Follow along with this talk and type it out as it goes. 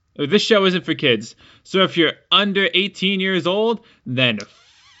This show isn't for kids, so if you're under 18 years old, then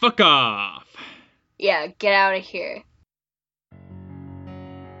fuck off. Yeah, get out of here.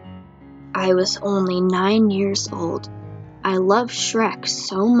 I was only 9 years old. I loved Shrek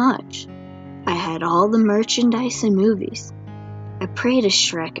so much. I had all the merchandise and movies. I pray to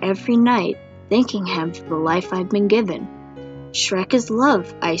Shrek every night, thanking him for the life I've been given. Shrek is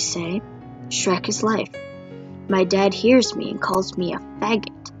love, I say. Shrek is life. My dad hears me and calls me a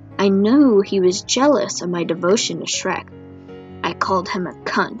faggot. I knew he was jealous of my devotion to Shrek. I called him a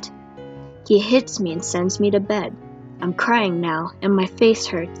cunt. He hits me and sends me to bed. I'm crying now, and my face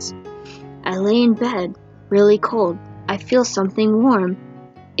hurts. I lay in bed, really cold. I feel something warm.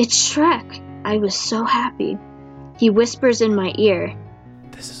 It's Shrek. I was so happy. He whispers in my ear,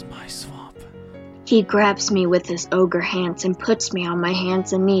 "This is my swamp." He grabs me with his ogre hands and puts me on my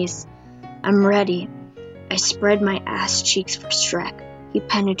hands and knees. I'm ready. I spread my ass cheeks for Shrek. He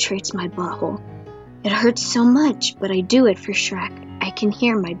penetrates my butthole. It hurts so much, but I do it for Shrek. I can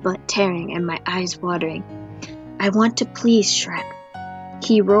hear my butt tearing and my eyes watering. I want to please Shrek.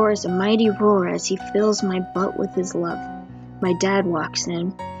 He roars a mighty roar as he fills my butt with his love. My dad walks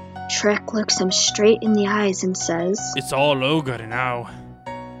in. Shrek looks him straight in the eyes and says, "It's all over now."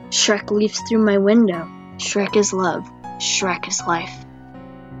 Shrek leaps through my window. Shrek is love. Shrek is life.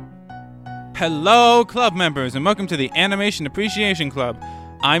 Hello, club members, and welcome to the Animation Appreciation Club.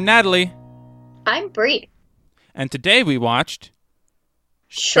 I'm Natalie. I'm Brie. And today we watched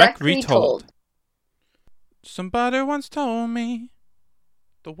Shrek Retold. Somebody once told me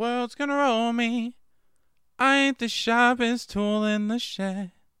the world's gonna roll me. I ain't the sharpest tool in the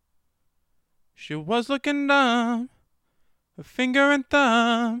shed. She was looking dumb, her finger and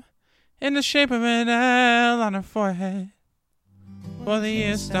thumb in the shape of an L on her forehead. Well, the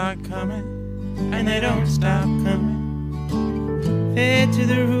years start coming, and they don't stop coming. Fed to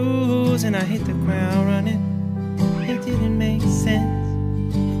the rules, and I hit the ground running. It didn't make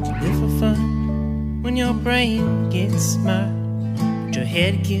sense to live for fun when your brain gets smart, but your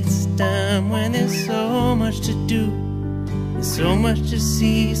head gets dumb when there's so much to do. There's so much to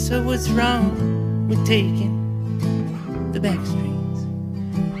see, so what's wrong with taking the back streets?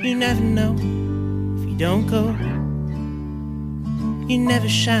 You never know if you don't go. You never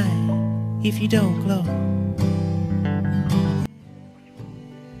shine if you don't glow.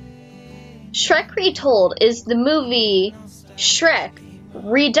 Shrek Retold is the movie Shrek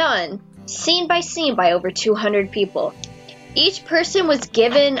redone, scene by scene by over 200 people. Each person was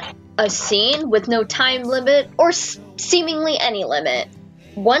given a scene with no time limit or seemingly any limit.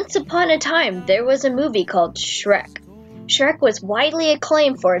 Once upon a time, there was a movie called Shrek. Shrek was widely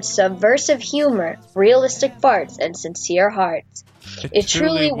acclaimed for its subversive humor, realistic farts, and sincere hearts. It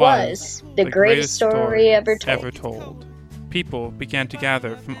truly was the greatest story ever told. People began to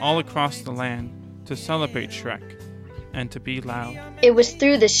gather from all across the land to celebrate Shrek and to be loud. It was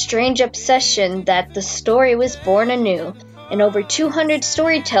through this strange obsession that the story was born anew, and over 200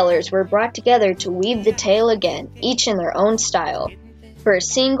 storytellers were brought together to weave the tale again, each in their own style, for a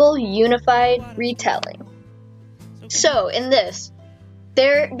single, unified retelling. So, in this,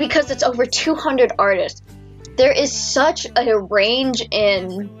 because it's over 200 artists, there is such a range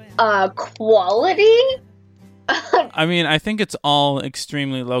in quality. I mean, I think it's all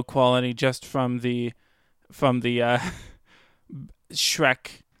extremely low quality just from the Shrek.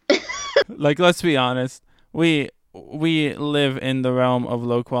 Like, let's be honest, we live in the realm of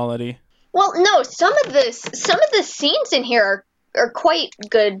low quality. Well, no, some of the scenes in here are quite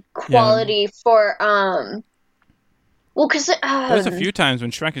good quality for well, because there's a few times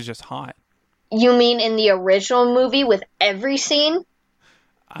when Shrek is just hot. You mean in the original movie with every scene?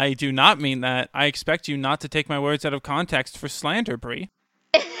 I do not mean that. I expect you not to take my words out of context for slander, Brie.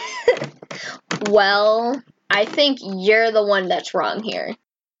 Well, I think you're the one that's wrong here.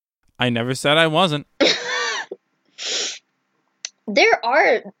 I never said I wasn't. There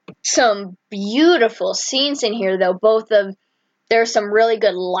are some beautiful scenes in here, though. There are some really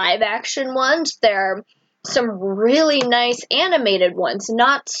good live action ones. There are some really nice animated ones.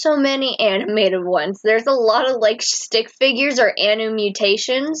 Not so many animated ones. There's a lot of like stick figures or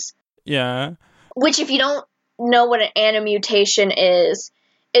animutations. Yeah. Which, if you don't know what an animutation is,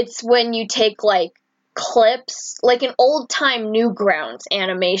 it's when you take like clips, like an old time Newgrounds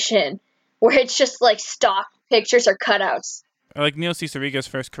animation, where it's just like stock pictures or cutouts. Or like Neil Ciceriga's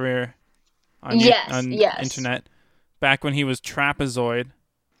first career on internet, back when he was Trapezoid.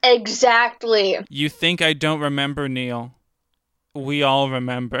 Exactly. You think I don't remember, Neil? We all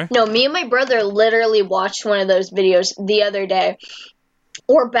remember. No, me and my brother literally watched one of those videos the other day.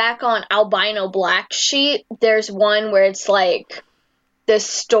 Or back on Albino Black Sheep, there's one where it's like the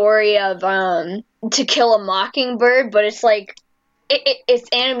story of To Kill a Mockingbird, but it's like it's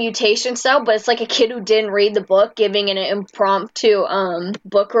animutation style, but it's like a kid who didn't read the book giving an impromptu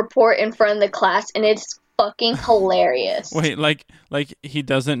book report in front of the class, and it's fucking hilarious. Wait, like he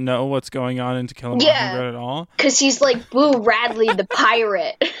doesn't know what's going on in To Kill a Mockingbird at all? Because he's like Boo Radley the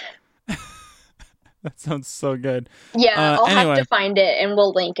pirate. That sounds so good. Yeah, I'll have to find it and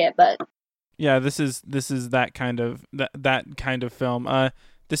we'll link it, but yeah, this is that kind of that kind of film.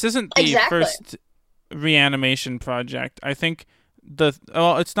 This isn't the first reanimation project. I think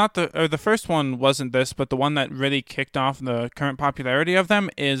it's not the first one wasn't this, but the one that really kicked off the current popularity of them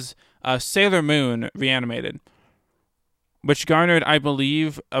is Sailor Moon Reanimated, which garnered, I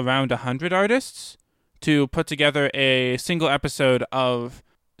believe, around 100 artists to put together a single episode of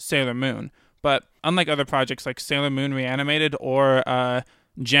Sailor Moon. But unlike other projects like Sailor Moon Reanimated or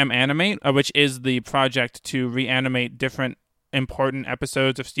Gem Animate, which is the project to reanimate different important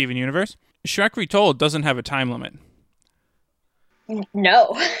episodes of Steven Universe, Shrek Retold doesn't have a time limit.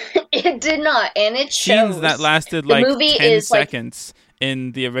 No, it did not, and it shows. Scenes that lasted like 10 seconds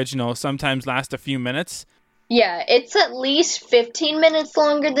in the original sometimes last a few minutes. Yeah, it's at least 15 minutes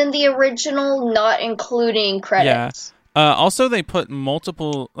longer than the original, not including credits. Yeah. Also, they put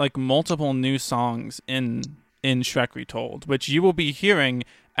multiple new songs in Shrek Retold, which you will be hearing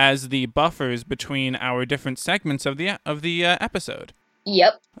as the buffers between our different segments of the episode.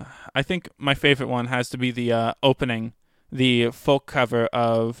 Yep. I think my favorite one has to be the opening, the folk cover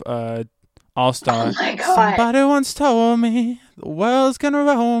of All Star. Oh my god! Somebody once told me the world's gonna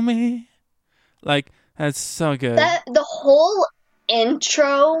roll me. Like, that's so good. The whole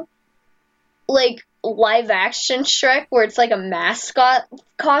intro, like, live action Shrek, where it's like a mascot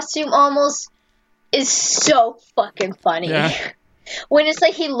costume almost, is so fucking funny. Yeah. When it's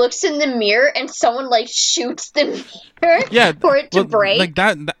like he looks in the mirror and someone like shoots the mirror for it to break. Like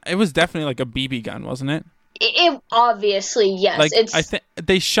that, it was definitely like a BB gun, wasn't it? It obviously, yes. Like, I think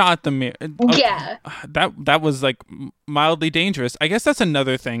they shot the mirror. Okay. Yeah. That was like mildly dangerous. I guess that's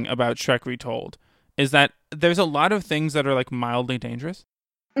another thing about Shrek Retold, is that there's a lot of things that are like mildly dangerous.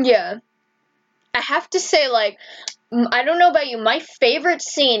 Yeah. I have to say, like, I don't know about you, my favorite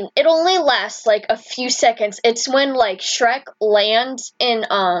scene, it only lasts like a few seconds. It's when like Shrek lands in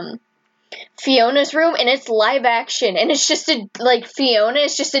Fiona's room, and it's live action, and it's just Fiona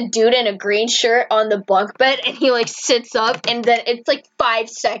is just a dude in a green shirt on the bunk bed, and he like sits up, and then it's like 5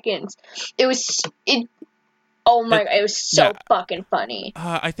 seconds. It was so fucking funny.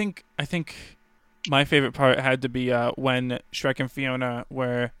 I think my favorite part had to be when Shrek and Fiona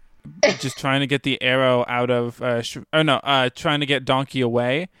were just trying to get the arrow out of trying to get Donkey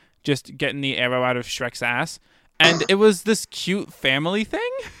away, just getting the arrow out of Shrek's ass, and it was this cute family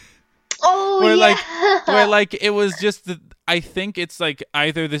thing. Oh, where like it was just I think it's like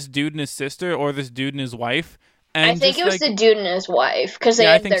either this dude and his sister or this dude and his wife. And I think it was the dude and his wife, because they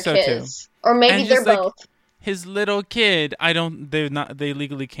had their kids, or maybe they're both. His little kid. They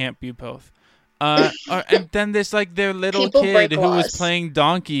legally can't be both. And then there's like their little kid who was playing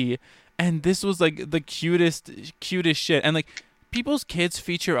Donkey, and this was like the cutest shit. And like people's kids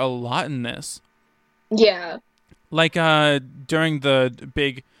feature a lot in this. Yeah. Like during the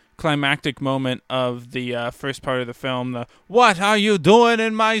big climactic moment of the first part of the film, the "What are you doing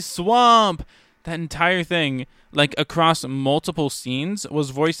in my swamp?" That entire thing, like across multiple scenes,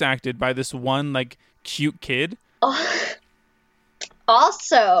 was voice acted by this one like cute kid.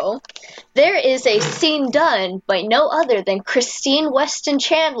 Also, there is a scene done by no other than Christine Weston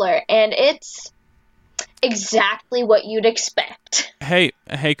Chandler, and it's exactly what you'd expect. Hey,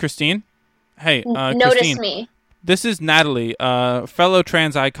 Christine. Hey, notice Christine. Me. This is Natalie, fellow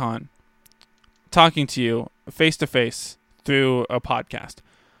trans icon, talking to you face to face through a podcast.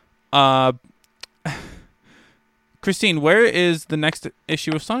 Christine, where is the next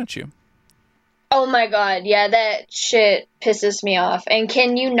issue of Sonichu? Oh my god, yeah, that shit pisses me off. And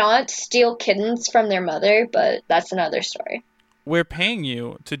can you not steal kittens from their mother? But that's another story. We're paying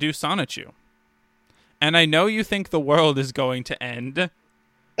you to do Sonichu. And I know you think the world is going to end.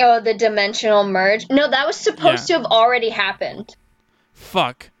 Oh, the dimensional merge? No, that was supposed to have already happened.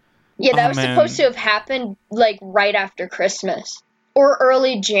 Fuck. Yeah, that was supposed to have happened, like, right after Christmas. Or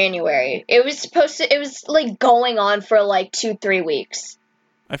early January. It was, like, going on for, like, 2-3 weeks.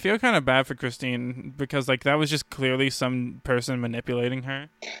 I feel kind of bad for Christine, because, like, that was just clearly some person manipulating her.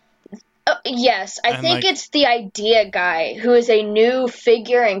 Yes, I think it's the idea guy, who is a new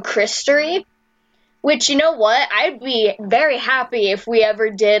figure in Christery. Which, you know what? I'd be very happy if we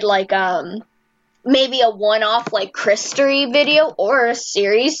ever did, like, maybe a one-off, like, Christery video or a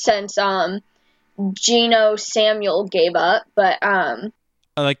series, since, Gino Samuel gave up. But,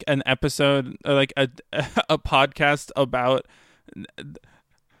 like an episode, like a podcast about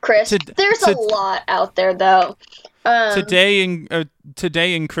Chris, there's a lot out there though. Today in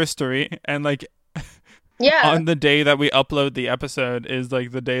Christory, and like on the day that we upload the episode is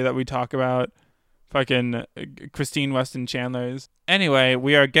like the day that we talk about fucking Christine Weston Chandler's. Anyway,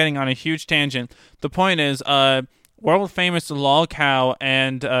 we are getting on a huge tangent. The point is, world famous lol cow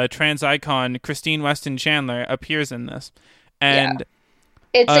and trans icon Christine Weston Chandler appears in this, and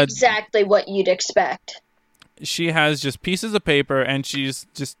it's exactly what you'd expect. She has just pieces of paper and she's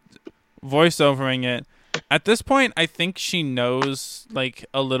just voiceovering it. At this point, I think she knows like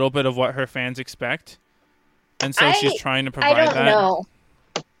a little bit of what her fans expect, and so she's trying to provide that. I don't know.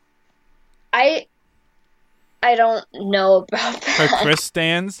 I don't know about that. Her Chris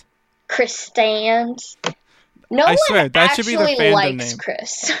stands? Chris stands. No I one swear, that should be the fandom likes name.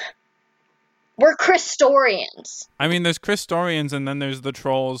 Chris. We're Christorians. I mean, there's Christorians, and then there's the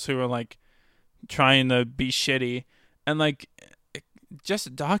trolls who are like trying to be shitty, and like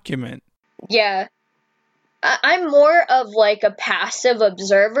just document. Yeah. I'm more of like a passive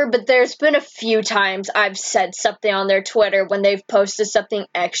observer, but there's been a few times I've said something on their Twitter when they've posted something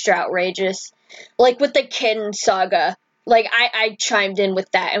extra outrageous. Like with the kitten saga. Like I chimed in with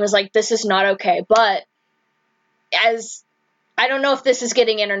that and was like, this is not okay. But as I don't know if this is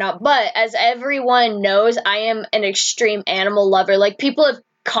getting in or not, but as everyone knows, I am an extreme animal lover. Like people have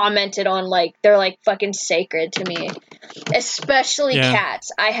commented on like they're like fucking sacred to me. Especially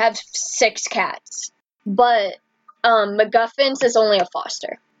cats. I have 6 cats. But MacGuffins is only a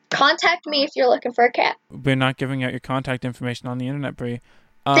foster. Contact me if you're looking for a cat. We're not giving out your contact information on the internet, Brie.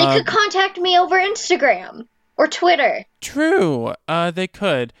 They could contact me over Instagram or Twitter. True. They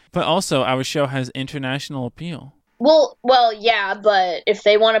could. But also, our show has international appeal. Well, yeah, but if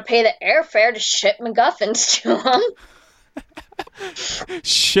they want to pay the airfare to ship MacGuffins to them.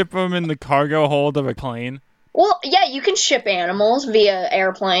 Ship them in the cargo hold of a plane? Well, yeah, you can ship animals via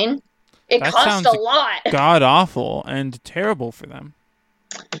airplane. It costs a lot. God awful and terrible for them.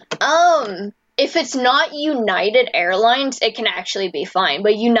 If it's not United Airlines, it can actually be fine.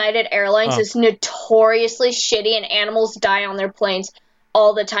 But United Airlines is notoriously shitty, and animals die on their planes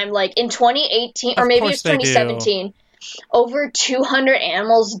all the time. Like in 2018, or maybe it's 2017, over 200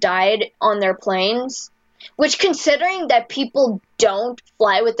 animals died on their planes. Which, considering that people don't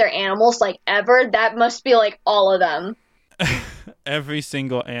fly with their animals like ever, that must be like all of them. Every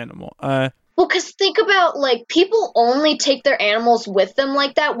single animal. Well, because think about, like, people only take their animals with them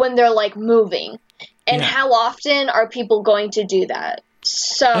like that when they're, like, moving. And how often are people going to do that?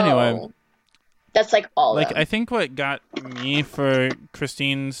 So, anyway, that's, like, all of them. I think what got me for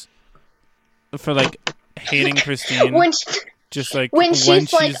hating Christine, when she's like,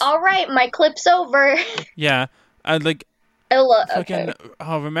 all right, my clip's over. Yeah,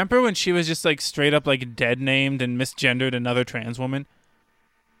 remember when she was just like straight up like dead named and misgendered another trans woman?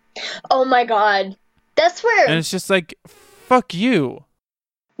 Oh my god. That's where... And it's just like, fuck you.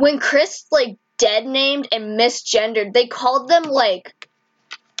 When Chris like dead named and misgendered, they called them like...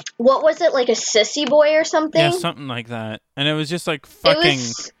 What was it? Like a sissy boy or something? Yeah, something like that. And it was just like fucking...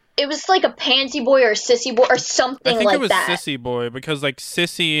 It was like a pansy boy or a sissy boy or something like that. I think it was sissy boy because like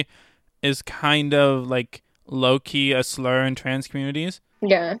sissy is kind of like low-key a slur in trans communities.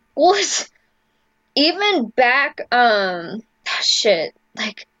 Yeah. Well, even back,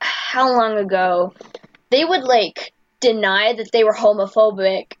 like, how long ago, they would, like, deny that they were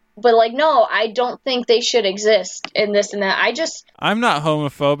homophobic, but, like, no, I don't think they should exist in this and that. I'm not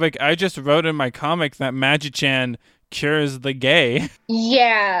homophobic. I just wrote in my comic that Magi-chan cures the gay.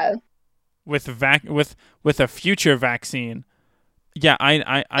 Yeah. With a future vaccine. Yeah,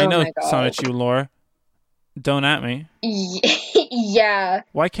 I know Sonichu lore. Don't at me. Yeah.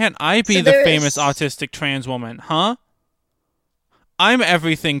 Why can't I be the famous autistic trans woman, huh? I'm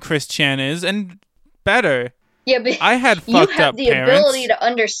everything Chris Chan is, and better. Yeah, but I had fucked up parents. You have the ability to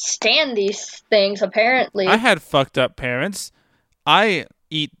understand these things, apparently. I had fucked up parents. I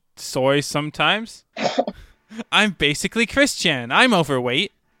eat soy sometimes. I'm basically Chris Chan. I'm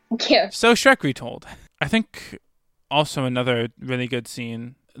overweight. Yeah. So Shrek Retold. I think also another really good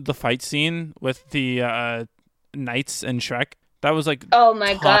scene, the fight scene with the knights and Shrek. That was like, oh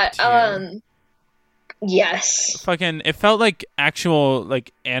my god. Yes. Fucking, it felt like actual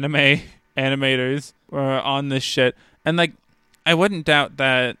like animators were on this shit, and like I wouldn't doubt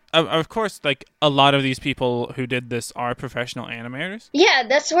that. Of course, like a lot of these people who did this are professional animators. Yeah,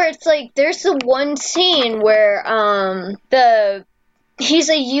 that's where it's like there's the one scene where he's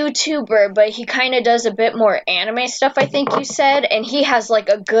a YouTuber, but he kind of does a bit more anime stuff, I think you said, and he has like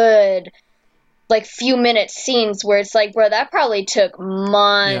a good like few minute scenes where it's like, bro, that probably took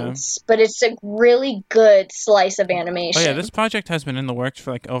months, but it's a really good slice of animation. Oh yeah, this project has been in the works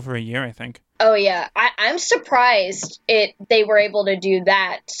for like over a year, I think. Oh yeah, I'm surprised they were able to do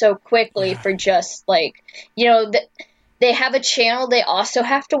that so quickly for just like, they have a channel they also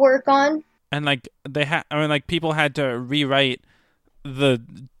have to work on. And like people had to rewrite the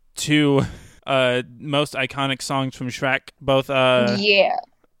two most iconic songs from Shrek, both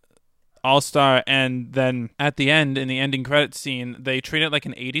All Star, and then at the end, in the ending credits scene, they treat it like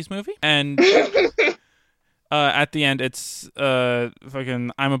an 80s movie. And at the end, it's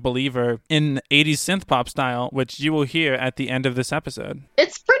fucking I'm a Believer in 80s synth pop style, which you will hear at the end of this episode.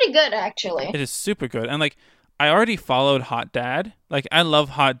 It's pretty good, actually. It is super good. And like, I already followed Hot Dad. Like, I love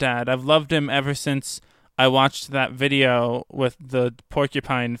Hot Dad. I've loved him ever since I watched that video with the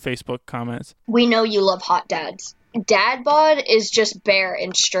porcupine Facebook comments. We know you love Hot Dads. Dad bod is just bare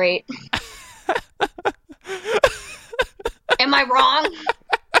and straight. Am I wrong?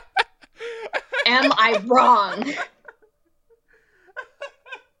 Am I wrong?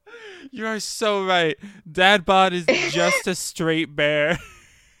 You are so right. Dad bod is just a straight bear.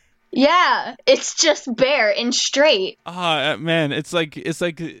 Yeah, it's just bare and straight. Oh, man, it's like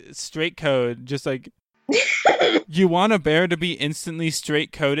straight code. Just like, you want a bear to be instantly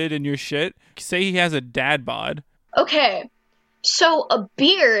straight coded in your shit? Say he has a dad bod. Okay, so a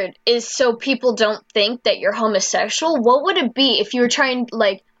beard is so people don't think that you're homosexual. What would it be if you were trying,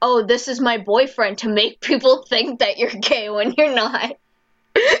 like, oh, this is my boyfriend, to make people think that you're gay when you're not?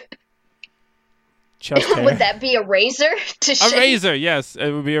 Would that be a razor? A razor, yes, it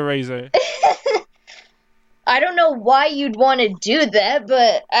would be a razor. I don't know why you'd want to do that,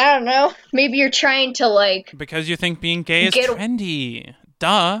 but I don't know. Maybe you're trying to, like... Because you think being gay is trendy.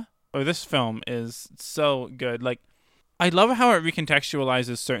 Duh. Or this film is so good. Like, I love how it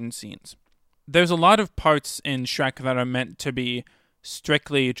recontextualizes certain scenes. There's a lot of parts in Shrek that are meant to be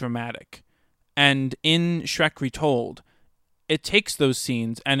strictly dramatic. And in Shrek Retold, it takes those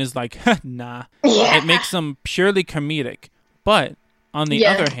scenes and is like, nah. Yeah. It makes them purely comedic. But, on the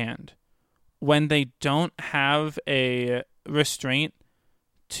other hand, when they don't have a restraint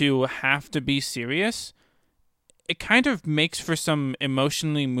to have to be serious, it kind of makes for some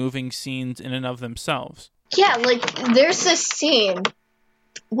emotionally moving scenes in and of themselves. Yeah, like, there's this scene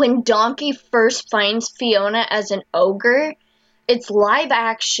when Donkey first finds Fiona as an ogre. It's live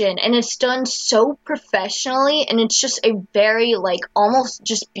action, and it's done so professionally, and it's just a very, like, almost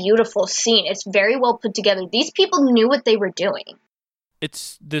just beautiful scene. It's very well put together. These people knew what they were doing.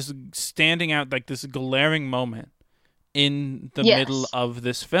 It's this standing out, like, this glaring moment in the middle of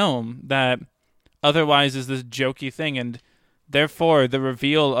this film that otherwise is this jokey thing, and therefore the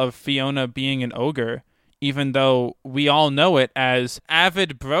reveal of Fiona being an ogre, even though we all know it as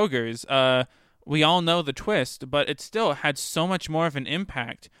avid brogers, we all know the twist, but it still had so much more of an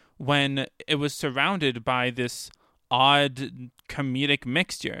impact when it was surrounded by this odd comedic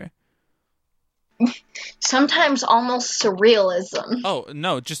mixture. Sometimes almost surrealism. Oh,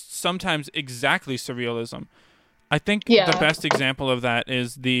 no, just sometimes exactly surrealism. I think the best example of that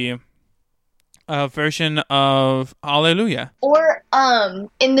is the version of Hallelujah. Or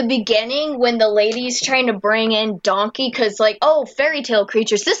in the beginning when the lady's trying to bring in Donkey because, like, oh, fairy tale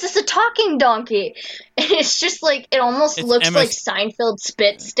creatures, this is a talking donkey. And it's just like, it almost looks like Seinfeld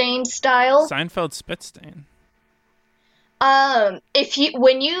Spitstain style. Seinfeld Spitstain.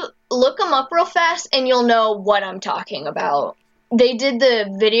 When you look them up real fast and you'll know what I'm talking about. They did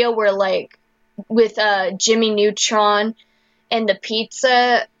the video where, like, with Jimmy Neutron and the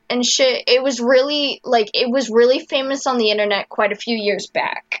pizza and shit. It was really famous on the internet quite a few years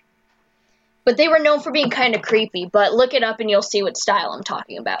back. But they were known for being kind of creepy, but look it up and you'll see what style I'm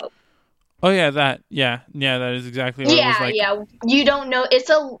talking about. Oh yeah, that is exactly what it was like. Yeah, you don't know,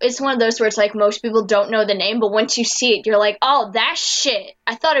 it's one of those where it's like most people don't know the name, but once you see it, you're like, oh, that shit,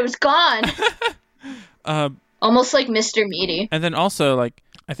 I thought it was gone. Almost like Mr. Meaty. And then also, like,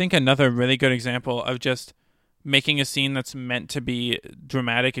 I think another really good example of just making a scene that's meant to be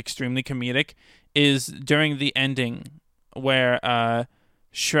dramatic, extremely comedic, is during the ending where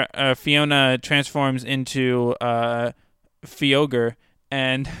Fiona transforms into Fiogre,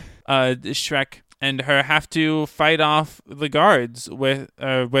 and Shrek and her have to fight off the guards with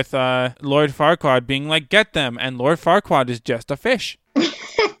Lord Farquaad being like, get them, and Lord Farquaad is just a fish.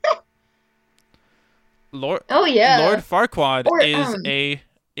 Lord Farquaad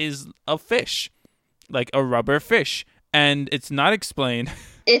is a fish, like a rubber fish, and it's not explained.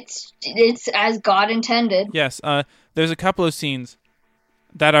 It's as God intended. Yes, there's a couple of scenes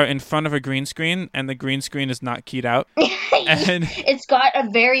that are in front of a green screen, and the green screen is not keyed out. And it's got a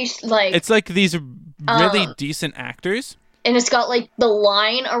very, like... It's like these really decent actors. And it's got, like, the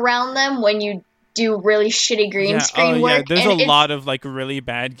line around them when you do really shitty green screen work. Yeah, there's a lot of, like, really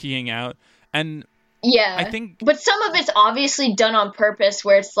bad keying out. And yeah, I think... But some of it's obviously done on purpose,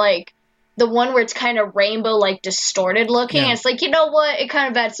 where it's, like, the one where it's kind of rainbow, like, distorted looking. Yeah. It's like, you know what? It kind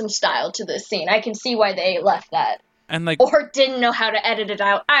of adds some style to this scene. I can see why they left that. And like, or didn't know how to edit it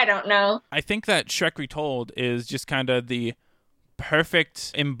out. I don't know. I think that Shrek Retold is just kind of the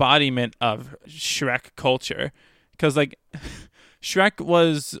perfect embodiment of Shrek culture. Because, like, Shrek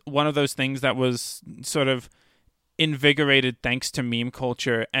was one of those things that was sort of invigorated thanks to meme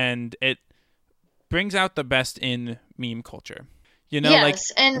culture, and it brings out the best in meme culture. You know, yes, like,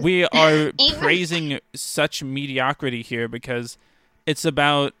 and we are praising such mediocrity here because it's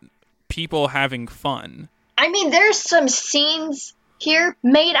about people having fun. I mean, there's some scenes here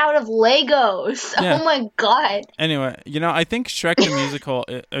made out of Legos. Yeah. Oh my god. Anyway, you know, I think Shrek the Musical...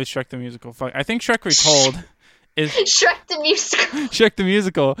 I think Shrek Retold is... Shrek the Musical. Shrek the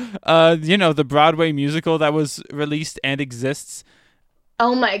Musical. You know, the Broadway musical that was released and exists.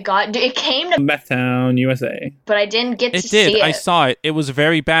 Oh my god. It came to Bethtown, USA. But I didn't get to see it. It did. I saw it. It was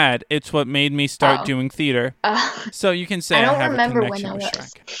very bad. It's what made me start doing theater. So you can say I have a connection with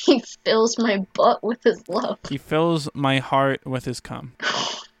Shrek. He fills my butt with his love. He fills my heart with his cum.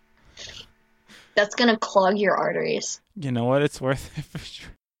 That's gonna clog your arteries. You know what? It's worth it for sure.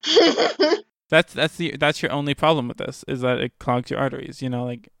 That's your only problem with this, is that it clogs your arteries. You know,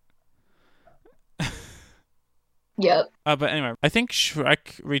 like... Yep. But anyway, I think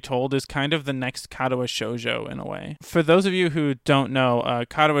Shrek Retold is kind of the next Katawa Shoujo in a way. For those of you who don't know,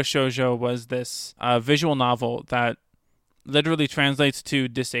 Katawa Shoujo was this visual novel that literally translates to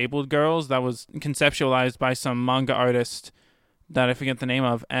disabled girls that was conceptualized by some manga artist that I forget the name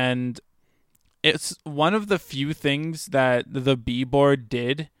of. And it's one of the few things that the B-board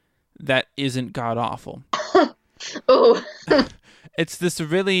did that isn't god-awful. Oh. It's this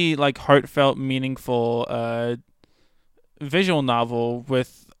really, like, heartfelt, meaningful... visual novel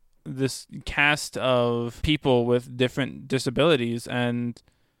with this cast of people with different disabilities, and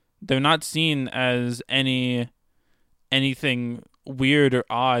they're not seen as anything weird or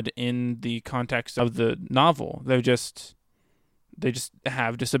odd in the context of the novel. They just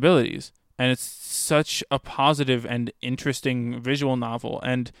have disabilities, and it's such a positive and interesting visual novel,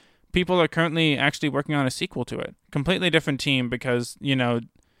 and people are currently actually working on a sequel to it. Completely different team, because, you know,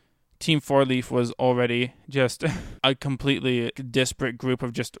 Team 4-Leaf was already just a completely disparate group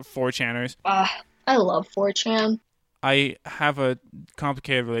of just 4chaners. I love 4chan. I have a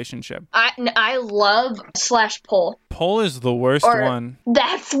complicated relationship. I love /Poll. Poll is the worst one.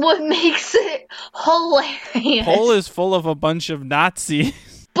 That's what makes it hilarious. Poll is full of a bunch of Nazis.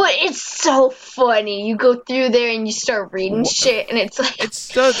 But it's so funny. You go through there and you start reading shit, and it's like...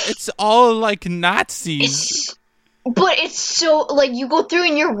 It's all like Nazis. But it's so, like, you go through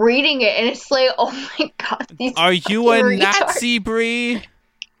and you're reading it, and it's like, oh my god, these Are you a Nazi, Brie?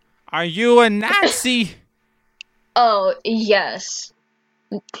 Are you a Nazi? Oh, yes.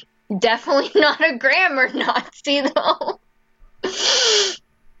 Definitely not a grammar Nazi, though.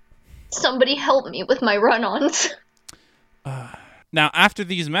 Somebody help me with my run-ons. Now, after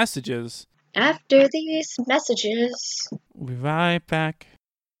these messages... We'll be right back.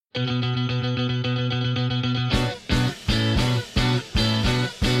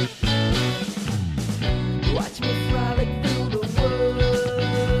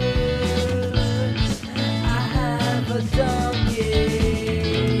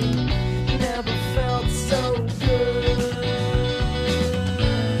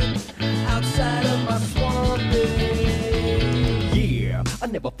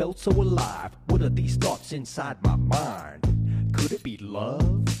 Never felt so alive. What are these thoughts inside my mind? Could it be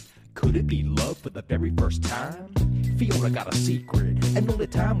love? Could it be love for the very first time? Fiona got a secret, and only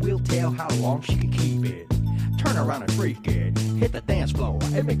time will tell how long she can keep it. Turn around and freak it. Hit the dance floor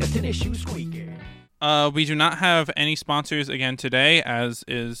and make the tennis shoes squeak it. We do not have any sponsors again today, as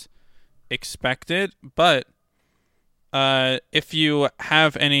is expected, but if you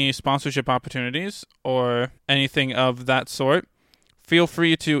have any sponsorship opportunities or anything of that sort, feel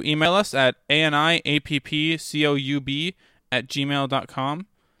free to email us at aniappcoub@gmail.com.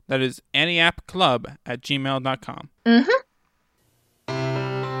 That is aniappclub@gmail.com. Mm-hmm.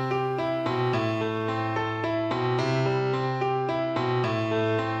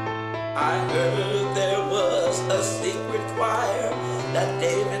 I heard there was a secret choir that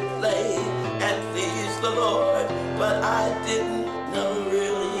David played and pleased the Lord, but I didn't know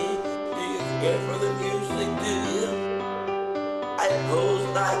really. Do you care for the music, do you? I it goes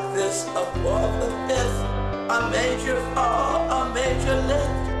like this, a fourth, a fifth, a major fall, a major lift,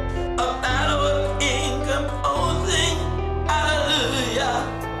 a battle of king composing. Hallelujah,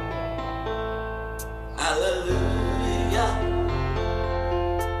 hallelujah,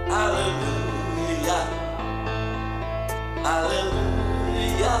 hallelujah, hallelujah,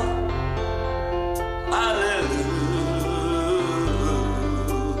 hallelujah.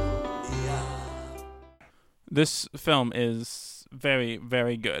 This film is very,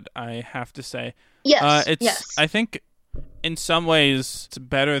 very good, I have to say. Yes, yes. I think in some ways it's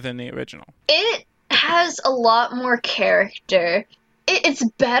better than the original. It has a lot more character. It's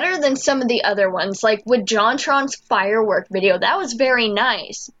better than some of the other ones. Like with JonTron's firework video, that was very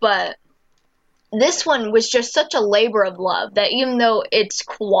nice, but this one was just such a labor of love that even though its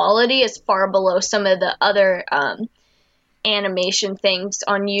quality is far below some of the other animation things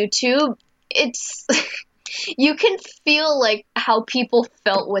on YouTube, it's... you can feel like how people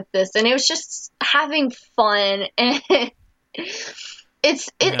felt with this, and it was just having fun, and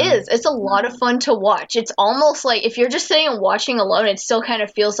it's a lot of fun to watch. It's almost like if you're just sitting and watching alone, it still kind of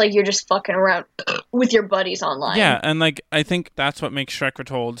feels like you're just fucking around with your buddies online. Yeah, and like I think that's what makes Shrek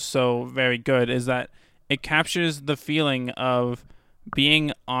Retold so very good, is that it captures the feeling of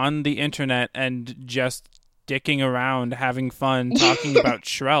being on the internet and just dicking around, having fun, talking about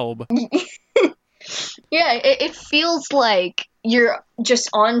Shrelb. Yeah, it feels like you're just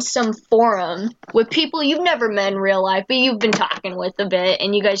on some forum with people you've never met in real life, but you've been talking with a bit,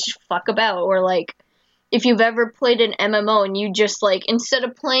 and you guys just fuck about. Or, like, if you've ever played an MMO and you just, like, instead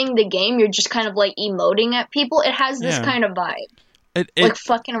of playing the game, you're just kind of, like, emoting at people, it has this kind of vibe. Like,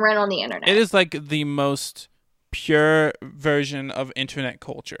 fucking around on the internet. It is, like, the most pure version of internet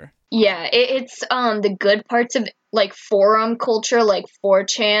culture. Yeah, it's the good parts of, like, forum culture, like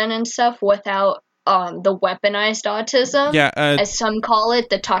 4chan and stuff, without... the weaponized autism, as some call it,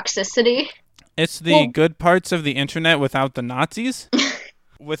 the toxicity. It's the good parts of the internet without the Nazis,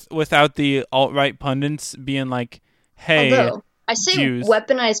 without the alt-right pundits being like, hey, although, I say Jews.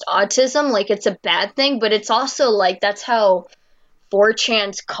 Weaponized autism like it's a bad thing, but it's also like that's how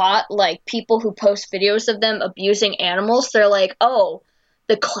 4chan's caught like people who post videos of them abusing animals. They're like, oh,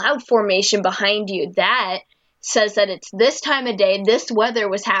 the cloud formation behind you, that says that it's this time of day, this weather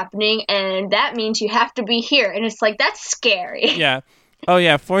was happening, and that means you have to be here. And it's like, that's scary. Yeah. Oh,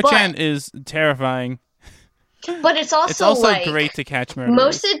 yeah, 4chan is terrifying. But it's also like, great to catch murderers.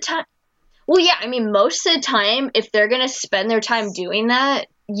 Most of the time... Well, yeah, I mean, most of the time, if they're going to spend their time doing that,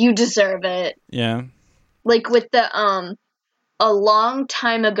 you deserve it. Yeah. Like with the, a long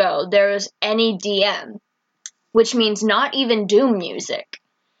time ago, there was NEDM, which means not even doom music.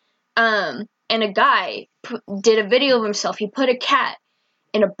 And a guy did a video of himself. He put a cat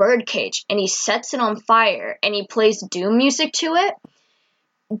in a bird cage and he sets it on fire and he plays doom music to it.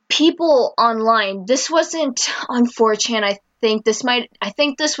 People online, this wasn't on 4chan, I think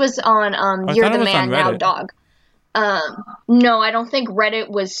this was on You're the Man Now Dog. No, I don't think Reddit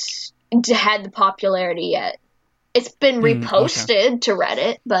had the popularity yet. It's been reposted to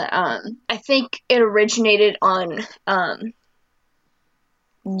Reddit, but I think it originated on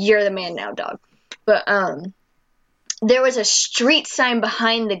You're the Man Now Dog. But there was a street sign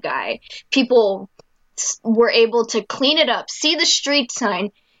behind the guy. People were able to clean it up, see the street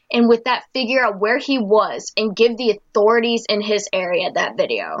sign, and with that figure out where he was and give the authorities in his area that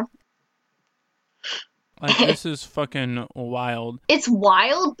video. Like, this is fucking wild. It's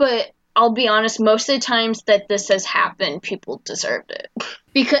wild, but I'll be honest, most of the times that this has happened, people deserved it.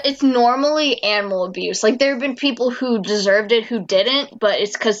 Because it's normally animal abuse. Like, there have been people who deserved it who didn't, but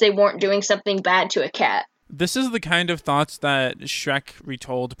it's because they weren't doing something bad to a cat. This is the kind of thoughts that Shrek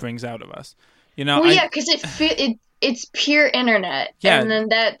Retold brings out of us. You know, well, yeah, because it's pure internet. Yeah. And then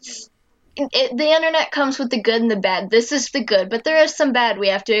the internet comes with the good and the bad. This is the good, but there is some bad we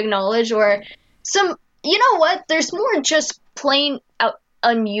have to acknowledge, or some, you know what, there's more just plain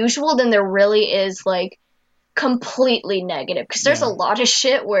unusual than there really is, like, completely negative. Because there's a lot of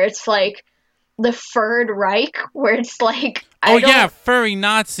shit where it's, like, the Third Reich, where it's, like, furry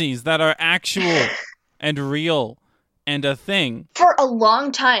Nazis that are actual and real and a thing. For a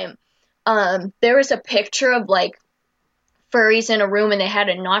long time, there was a picture of, like, furries in a room and they had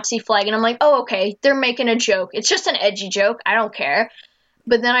a Nazi flag, and I'm like, oh, okay, they're making a joke. It's just an edgy joke. I don't care.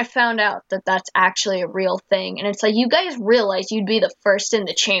 But then I found out that that's actually a real thing, and it's like, you guys realize you'd be the first in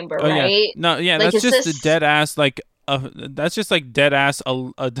the chamber, right? Yeah. No, yeah, like, that's just a dead ass, like, that's just like dead ass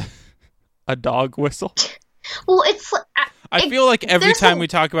a dog whistle. Well, it's. I feel like every time we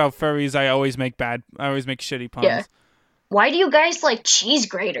talk about furries, I always make shitty puns. Yeah. Why do you guys like cheese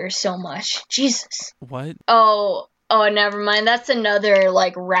graters so much? Jesus. What? Oh, Oh, never mind. That's another,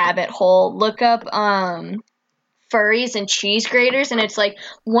 like, rabbit hole. Look up, furries and cheese graters, and it's, like,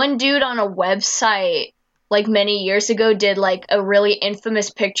 one dude on a website, like, many years ago did, like, a really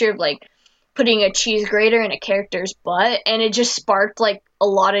infamous picture of, like, putting a cheese grater in a character's butt, and it just sparked, like, a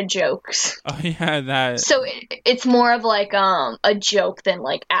lot of jokes. Oh, yeah, that. So it's more of, like, a joke than,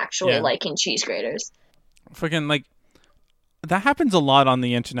 like, actually Yeah. liking cheese graters. Freaking, like, that happens a lot on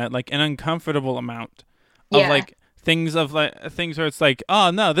the internet, like, an uncomfortable amount of, Yeah. like, things where it's like,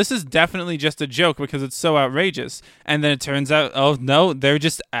 oh no, this is definitely just a joke because it's so outrageous, and then it turns out, oh no, they're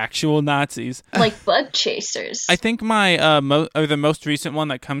just actual Nazis. Like bug chasers. I think my the most recent one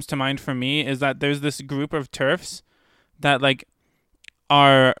that comes to mind for me is that there's this group of TERFs that like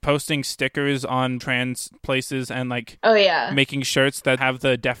are posting stickers on trans places and like Oh, yeah. making shirts that have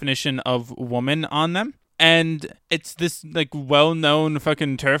the definition of woman on them. And it's this, like, well-known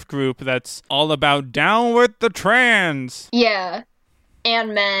fucking TERF group that's all about down with the trans. Yeah.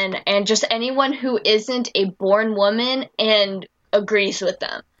 And men, and just anyone who isn't a born woman and agrees with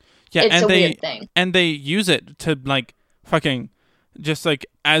them. Yeah, It's and a they, weird thing. And they use it to, like, fucking just, like,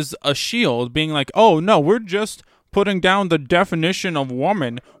 as a shield, being like, oh, no, we're just putting down the definition of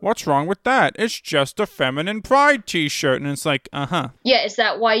woman. What's wrong with that? It's just a feminine pride t-shirt. And it's like, uh-huh. Yeah, is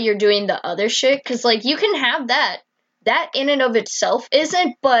that why you're doing the other shit? Because, like, you can have that. That in and of itself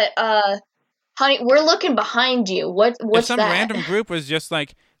isn't, but, honey, we're looking behind you. What's if some that? random group was just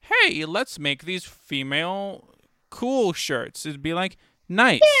like, hey, let's make these female cool shirts, it'd be like,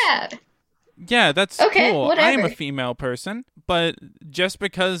 nice. Yeah. Yeah, that's Okay, cool. whatever. I am a female person, but just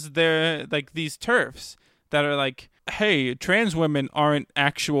because they're like these TERFs that are like, hey, trans women aren't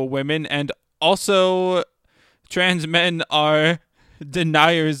actual women, and also trans men are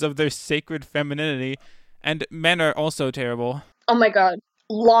deniers of their sacred femininity, and men are also terrible. Oh my god.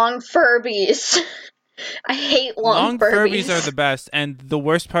 Long Furbies. I hate long Furbies. Furbies are the best, and the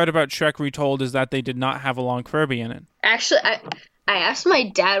worst part about Shrek Retold is that they did not have a long Furby in it. Actually, I asked my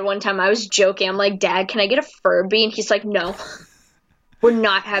dad one time, I was joking, I'm like, Dad, can I get a Furby? And he's like, no. We're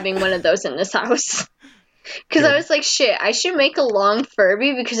not having one of those in this house. Because I was like, shit, I should make a long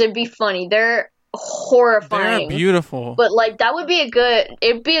Furby because it'd be funny. They're horrifying. They're beautiful. But, like, it'd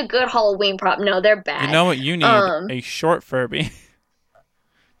be a good Halloween prop. No, they're bad. You know what you need? A short Furby.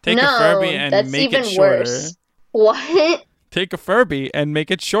 Take a Furby and make it shorter. Worse. What? Take a Furby and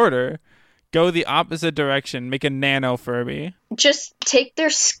make it shorter. Go the opposite direction. Make a nano Furby. Just take their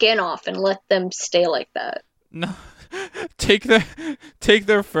skin off and let them stay like that. No. Take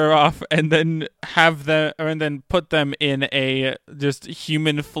their fur off and then put them in a just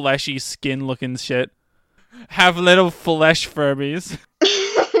human fleshy skin looking shit. Have little flesh Furbies.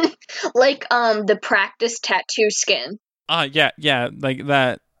 Like the practice tattoo skin. Yeah, like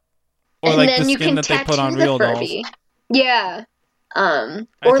that. Or and like then the you skin can that they put on tattoo real the dolls. Furby. Yeah. I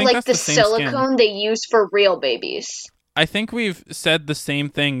Or think like that's the the same skin. silicone they use for real babies. I think we've said the same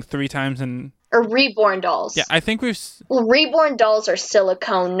thing 3 times in... Or reborn dolls. Yeah, I think we've... Well, reborn dolls are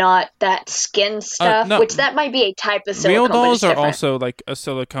silicone, not that skin stuff, no. which that might be a type of silicone, Real but dolls it's are different. also like a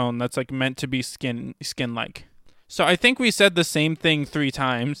silicone that's like meant to be skin-like. So I think we said the same thing 3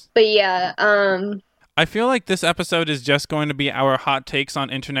 times. But yeah, I feel like this episode is just going to be our hot takes on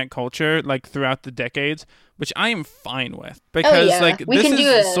internet culture, like throughout the decades, which I am fine with because yeah. like We this can do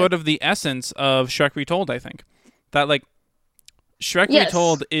is it. sort of the essence of Shrek Retold. I think that like Shrek Yes.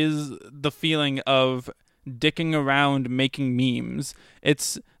 Retold is the feeling of dicking around making memes.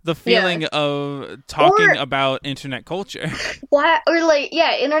 It's the feeling of talking about internet culture. why, or like,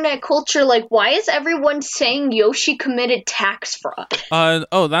 yeah, internet culture, like, why is everyone saying Yoshi committed tax fraud?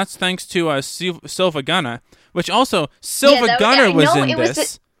 That's thanks to Silva Gunner, which also Silva Gunner was in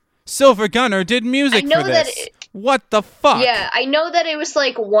this. Silva Gunner did music for this. What the fuck? Yeah, I know that it was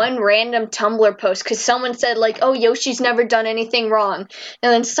like one random Tumblr post because someone said like, oh, Yoshi's never done anything wrong.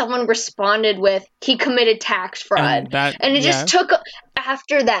 And then someone responded with, he committed tax fraud. And it just took,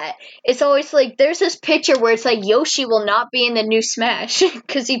 after that, it's always like, there's this picture where it's like, Yoshi will not be in the new Smash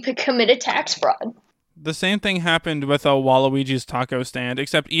because he committed tax fraud. The same thing happened with Waluigi's Taco Stand,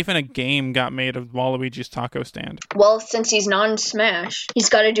 except even a game got made of Waluigi's Taco Stand. Well, since he's non-Smash, he's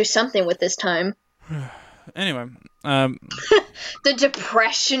got to do something with his time. Anyway, the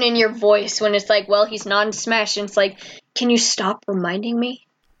depression in your voice when it's like, well, he's non-Smash, and it's like, can you stop reminding me?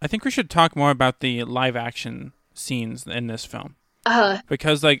 I think we should talk more about the live-action scenes in this film.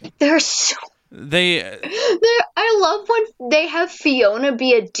 Because, like... They're so... I love when they have Fiona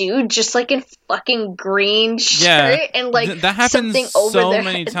be a dude just like in fucking green shirt and like that happens something over so their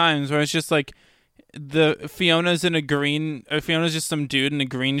many head. times where it's just like Fiona's just some dude in a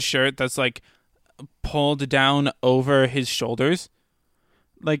green shirt that's like pulled down over his shoulders.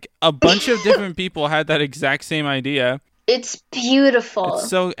 Like, a bunch of different people had that exact same idea. It's beautiful.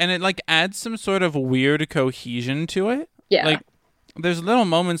 And it, like, adds some sort of weird cohesion to it. Yeah. Like, there's little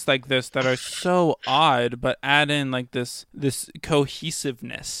moments like this that are so odd, but add in, like, this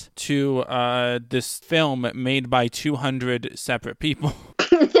cohesiveness to this film made by 200 separate people.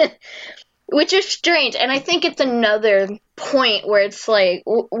 Which is strange, and I think it's another point where it's like,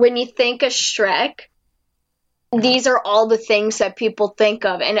 when you think of Shrek, these are all the things that people think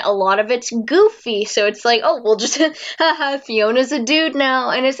of, and a lot of it's goofy, so it's like, oh, we'll just, haha, Fiona's a dude now,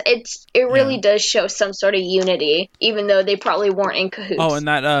 and it really does show some sort of unity, even though they probably weren't in cahoots. Oh, and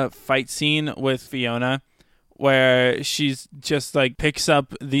that fight scene with Fiona, where she's just, like, picks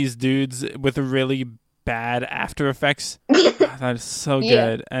up these dudes with really bad After Effects. That is so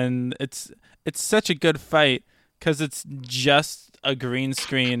good, and it's such a good fight, because it's just a green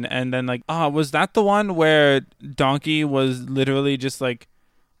screen, and then, like, was that the one where Donkey was literally just a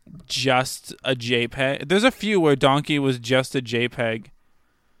JPEG? There's a few where Donkey was just a JPEG.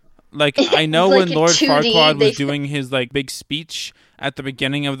 Like, I know like when Lord 2D, Farquaad was doing his, like, big speech at the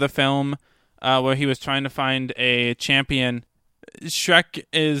beginning of the film, where he was trying to find a champion, Shrek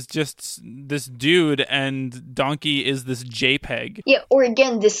is just this dude and Donkey is this JPEG. Yeah, or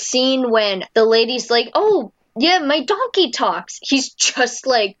again, the scene when the lady's like, oh, yeah, my donkey talks. He's just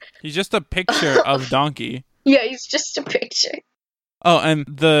a picture of Donkey. Yeah, he's just a picture. Oh, and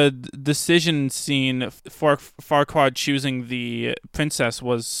the decision scene for Farquaad choosing the princess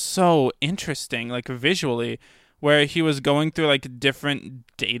was so interesting, like, visually, where he was going through, like, different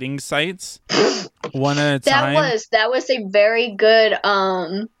dating sites one at a time. That was a very good,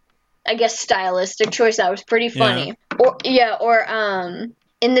 I guess, stylistic choice. That was pretty funny. Yeah. Or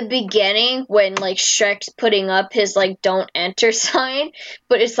in the beginning, when, like, Shrek's putting up his, like, don't enter sign,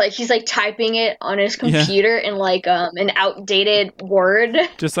 but it's like he's, like, typing it on his computer in, like, an outdated word.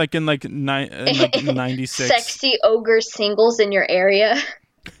 Just like in, like, 96. Sexy ogre singles in your area.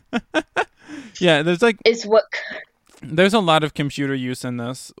 Yeah, there's, like... Is what... There's a lot of computer use in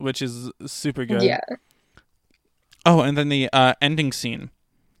this, which is super good. Yeah. Oh, and then the ending scene,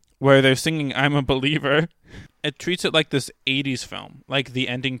 where they're singing I'm a Believer. It treats it like this 80s film, like the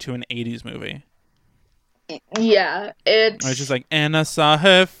ending to an 80s movie. Yeah, it's just like, and I saw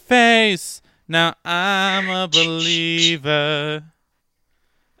her face, now I'm a believer.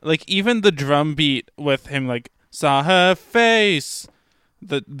 Like, even the drum beat with him, like, saw her face,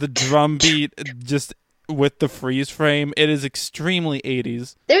 the drum beat just with the freeze frame, it is extremely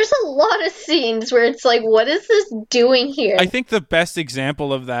 80s. There's a lot of scenes where it's like, what is this doing here? I think the best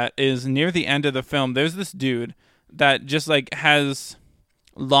example of that is near the end of the film. There's this dude that just, like, has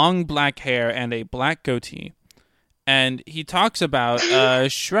long black hair and a black goatee, and he talks about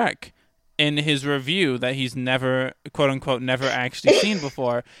Shrek in his review that he's never, quote unquote, never actually seen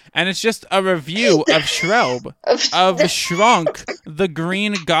before, and it's just a review of Shrek, of Shrunk, the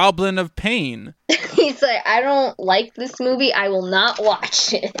Green Goblin of Pain. He's like, I don't like this movie, I will not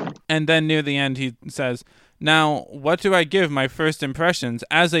watch it. And then near the end he says, now, what do I give my first impressions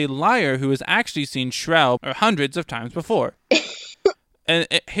as a liar who has actually seen Shrek hundreds of times before? And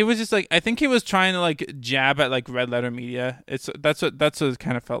he was just like, I think he was trying to, like, jab at, like, Red Letter Media. That's what it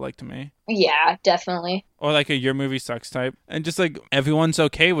kind of felt like to me. Yeah, definitely. Or like a your movie sucks type. And just like, everyone's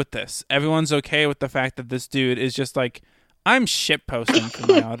okay with this. Everyone's okay with the fact that this dude is just like, I'm shitposting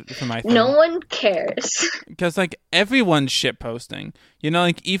for my thing. No one cares. Because, like, everyone's shitposting. You know,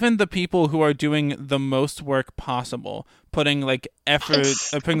 like, even the people who are doing the most work possible, putting, like,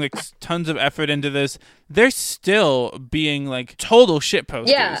 putting, like, tons of effort into this, they're still being, like, total shitposters.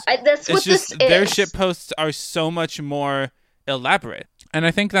 Yeah, that's what this is. Their shitposts are so much more elaborate. And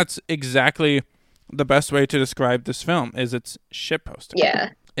I think that's exactly the best way to describe this film, is it's shitposting. Yeah.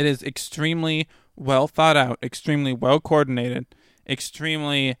 It is extremely well thought out, extremely well coordinated,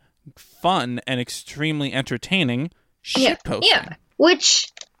 extremely fun, and extremely entertaining shitposting. Yeah,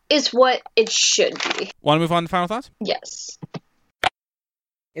 which is what it should be. Want to move on to final thoughts? Yes.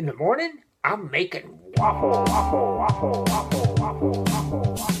 In the morning, I'm making waffle, waffle, waffle, waffle, waffle,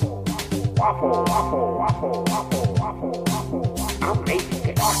 waffle, waffle, waffle, waffle, waffle, waffle, waffle, waffle. I'm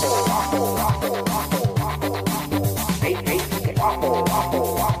making waffle, waffle, waffle, waffle, waffle, waffle. Making waffle, waffle,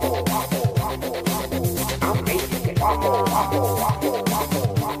 waffle, waffle, waffle. I'm making waffle, waffle, waffle,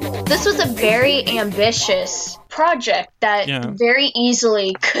 waffle, waffle. This was a very ambitious project that very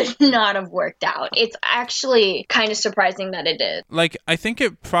easily could not have worked out. It's actually kind of surprising that it did. Like, I think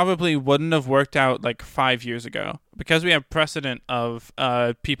it probably wouldn't have worked out like 5 years ago, because we have precedent of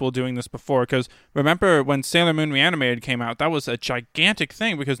people doing this before. Because remember when Sailor Moon Reanimated came out, that was a gigantic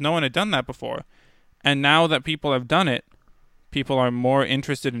thing because no one had done that before. And now that people have done it, people are more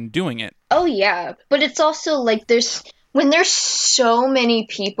interested in doing it. Oh, yeah. But it's also like when there's so many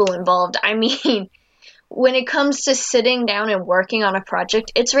people involved, I mean, when it comes to sitting down and working on a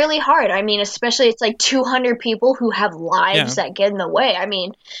project, it's really hard. I mean, especially it's like 200 people who have lives that get in the way. I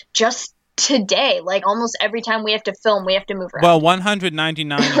mean, just today, like almost every time we have to film, we have to move around. Well,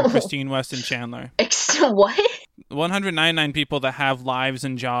 199 in Christine, West, and Chandler. What? 199 people that have lives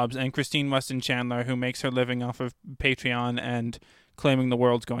and jobs, and Christine Weston Chandler, who makes her living off of Patreon and claiming the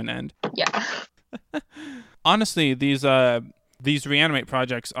world's going to end. Yeah. Honestly, these Reanimate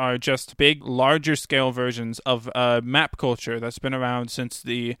projects are just big, larger scale versions of map culture that's been around since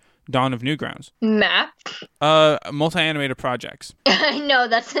the dawn of Newgrounds. Map? Multi-animator projects. I know,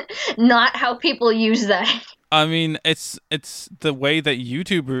 that's not how people use that. I mean, it's the way that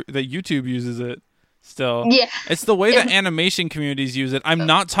YouTube uses it. Still, yeah, it's the way that animation communities use it. I'm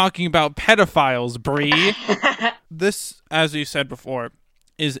not talking about pedophiles, Brie. This, as you said before,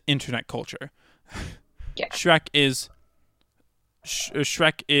 is internet culture. Yeah. Shrek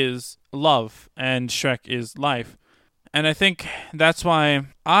is love, and Shrek is life, and I think that's why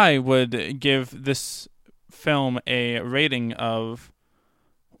I would give this film a rating of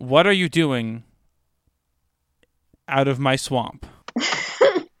 "What are you doing out of my swamp?"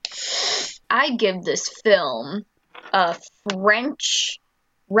 I give this film a French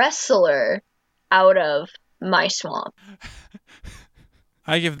wrestler out of my swamp.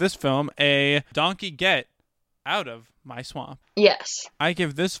 I give this film a donkey get out of my swamp. Yes. I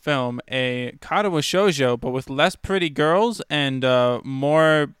give this film a Katawa Shoujo, but with less pretty girls and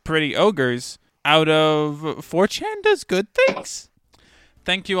more pretty ogres out of 4chan Does Good Things.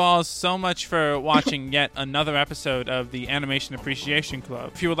 Thank you all so much for watching yet another episode of the Animation Appreciation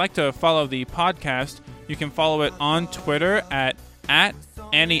Club. If you would like to follow the podcast, you can follow it on Twitter at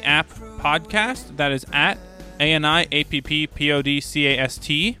AniAppPodcast. That is at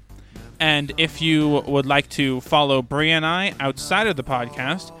ANIAPPPODCAST. And if you would like to follow Brie and I outside of the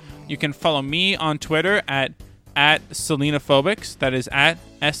podcast, you can follow me on Twitter at Selenophobics. That is at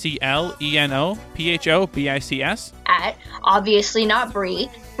SELENOPHOBICS. At obviously not Brie.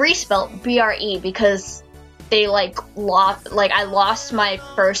 Brie spelled BRE because they I lost my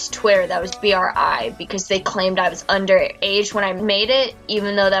first Twitter that was BRI because they claimed I was underage when I made it,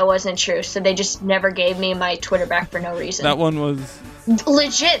 even though that wasn't true. So they just never gave me my Twitter back for no reason. That one was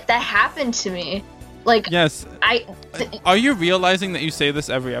legit. That happened to me. Yes. Are you realizing that you say this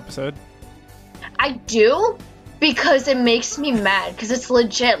every episode? I do. Because it makes me mad, because it's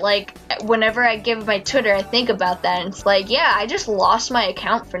legit, whenever I give my Twitter, I think about that, and it's I just lost my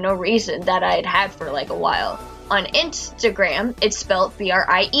account for no reason that I'd had for, a while. On Instagram, it's spelled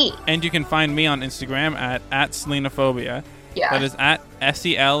BRIE. And you can find me on Instagram at Selenophobia. Yeah. That is at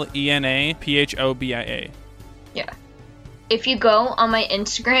SELENAPHOBIA. Yeah. If you go on my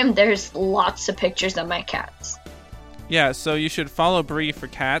Instagram, there's lots of pictures of my cats. Yeah, so you should follow Brie for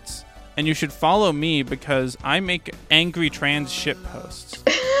cats. And you should follow me because I make angry trans shit posts.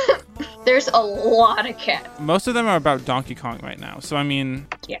 There's a lot of cats. Most of them are about Donkey Kong right now. So, I mean...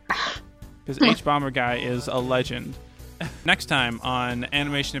 Yeah. Because H-Bomber Guy is a legend. Next time on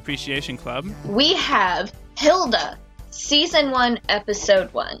Animation Appreciation Club... we have Hilda, Season 1,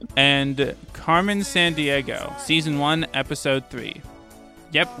 Episode 1. And Carmen Sandiego, Season 1, Episode 3.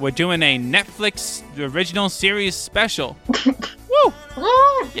 Yep, we're doing a Netflix original series special.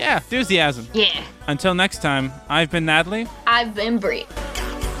 Woo! Yeah, enthusiasm. Yeah. Until next time, I've been Natalie. I've been Brie.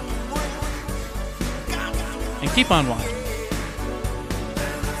 And keep on watching.